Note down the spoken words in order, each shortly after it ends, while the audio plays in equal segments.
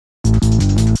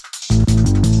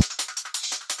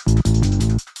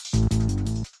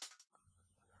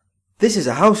This is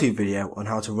a how-to video on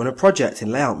how to run a project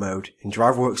in layout mode in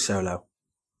DriveWorks Solo.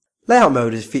 Layout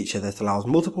mode is a feature that allows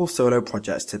multiple Solo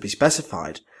projects to be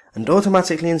specified and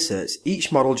automatically inserts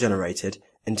each model generated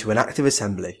into an active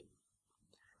assembly.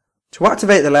 To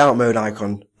activate the layout mode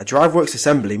icon, a DriveWorks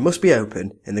assembly must be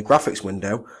open in the graphics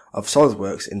window of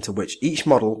SolidWorks into which each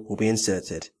model will be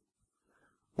inserted.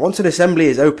 Once an assembly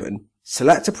is open,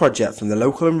 select a project from the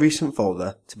local and recent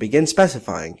folder to begin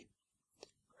specifying.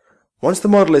 Once the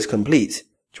model is complete,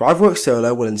 DriveWorks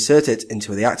Solo will insert it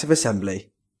into the active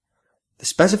assembly. The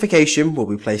specification will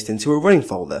be placed into a running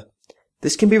folder.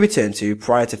 This can be returned to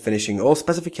prior to finishing all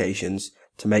specifications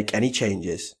to make any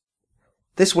changes.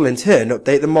 This will in turn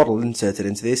update the model inserted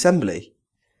into the assembly.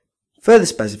 Further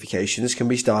specifications can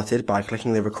be started by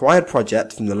clicking the required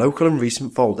project from the local and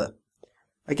recent folder.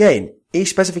 Again, each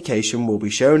specification will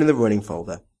be shown in the running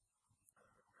folder.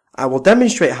 I will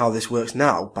demonstrate how this works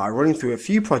now by running through a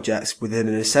few projects within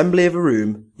an assembly of a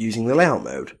room using the layout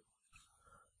mode.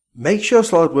 Make sure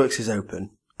SolidWorks is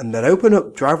open, and then open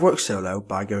up DriveWorks Solo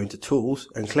by going to Tools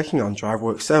and clicking on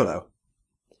DriveWorks Solo.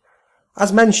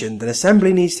 As mentioned, an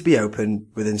assembly needs to be open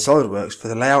within SolidWorks for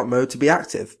the layout mode to be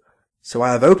active, so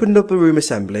I have opened up the room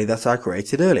assembly that I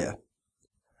created earlier.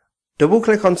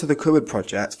 Double-click onto the cupboard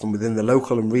project from within the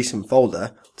local and recent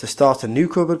folder to start a new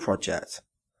cupboard project.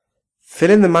 Fill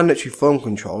in the mandatory form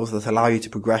controls that allow you to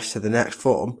progress to the next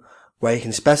form, where you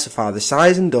can specify the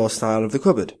size and door style of the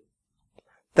cupboard.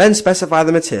 Then specify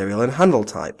the material and handle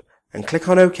type, and click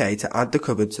on OK to add the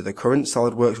cupboard to the current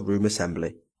SolidWorks room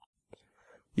assembly.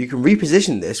 You can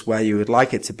reposition this where you would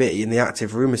like it to be in the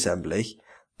active room assembly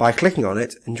by clicking on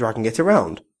it and dragging it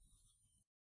around.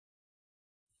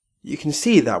 You can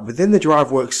see that within the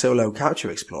DriveWorks Solo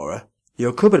Capture Explorer,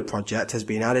 your cupboard project has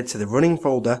been added to the running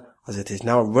folder as it is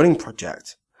now a running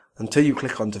project, until you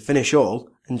click on to finish all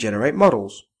and generate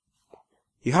models.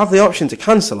 You have the option to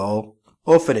cancel all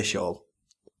or finish all.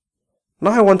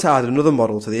 Now I want to add another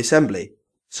model to the assembly,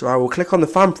 so I will click on the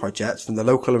fan project from the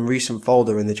local and recent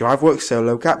folder in the DriveWorks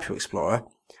Solo Capture Explorer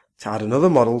to add another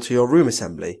model to your room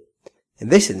assembly, in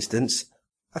this instance,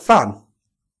 a fan.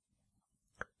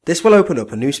 This will open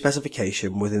up a new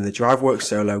specification within the DriveWorks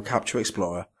Solo Capture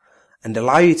Explorer and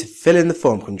allow you to fill in the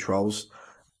form controls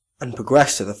and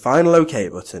progress to the final OK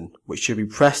button, which should be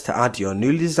pressed to add your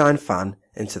newly designed fan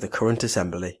into the current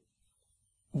assembly.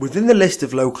 Within the list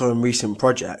of local and recent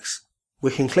projects,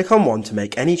 we can click on one to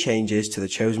make any changes to the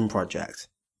chosen project.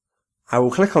 I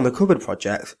will click on the cupboard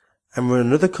project and run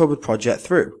another cupboard project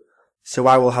through, so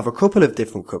I will have a couple of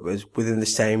different cupboards within the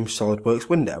same SolidWorks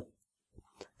window.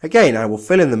 Again, I will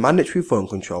fill in the mandatory form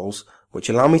controls, which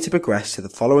allow me to progress to the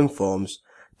following forms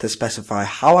to specify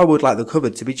how I would like the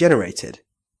cupboard to be generated.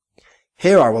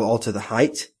 Here I will alter the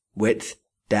height, width,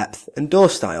 depth and door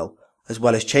style, as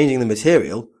well as changing the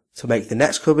material to make the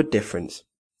next cupboard different.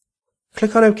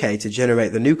 Click on OK to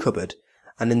generate the new cupboard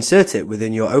and insert it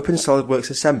within your open SolidWorks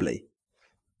assembly.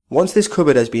 Once this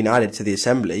cupboard has been added to the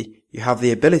assembly, you have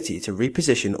the ability to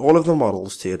reposition all of the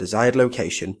models to your desired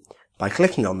location by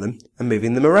clicking on them and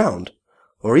moving them around,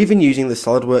 or even using the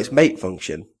SolidWorks Mate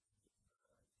function.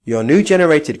 Your new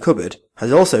generated cupboard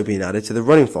has also been added to the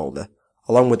running folder,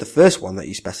 along with the first one that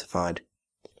you specified.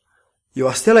 You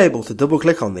are still able to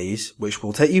double-click on these, which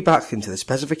will take you back into the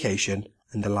specification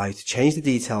and allow you to change the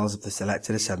details of the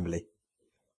selected assembly.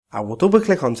 I will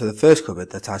double-click onto the first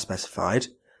cupboard that I specified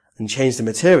and change the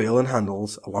material and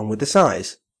handles along with the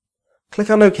size. Click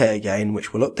on OK again,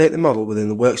 which will update the model within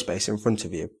the workspace in front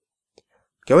of you.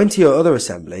 Go into your other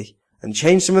assembly and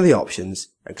change some of the options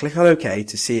and click on OK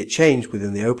to see it change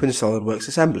within the open SolidWorks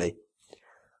assembly.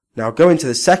 Now go into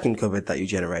the second cupboard that you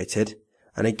generated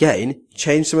and again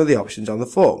change some of the options on the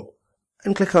form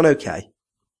and click on OK.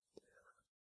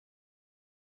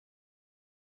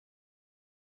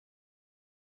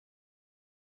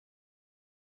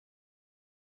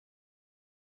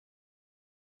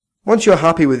 Once you are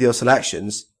happy with your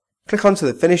selections, click onto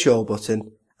the Finish All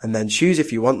button and then choose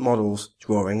if you want models,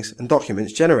 drawings and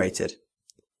documents generated.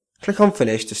 Click on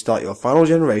Finish to start your final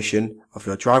generation of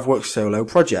your DriveWorks Solo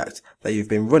project that you've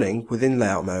been running within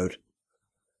layout mode.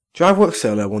 DriveWorks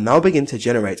Solo will now begin to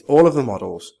generate all of the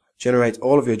models, generate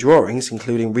all of your drawings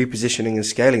including repositioning and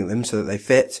scaling them so that they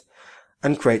fit,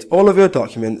 and create all of your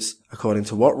documents according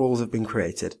to what rules have been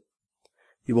created.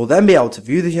 You will then be able to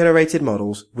view the generated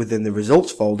models within the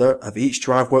results folder of each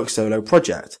DriveWorks Solo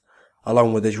project,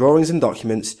 along with the drawings and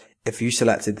documents if you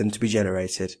selected them to be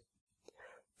generated.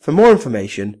 For more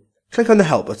information, click on the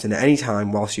Help button at any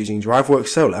time whilst using DriveWorks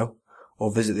Solo,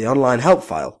 or visit the online help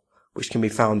file, which can be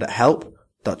found at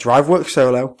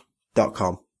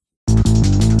help.driveworkssolo.com.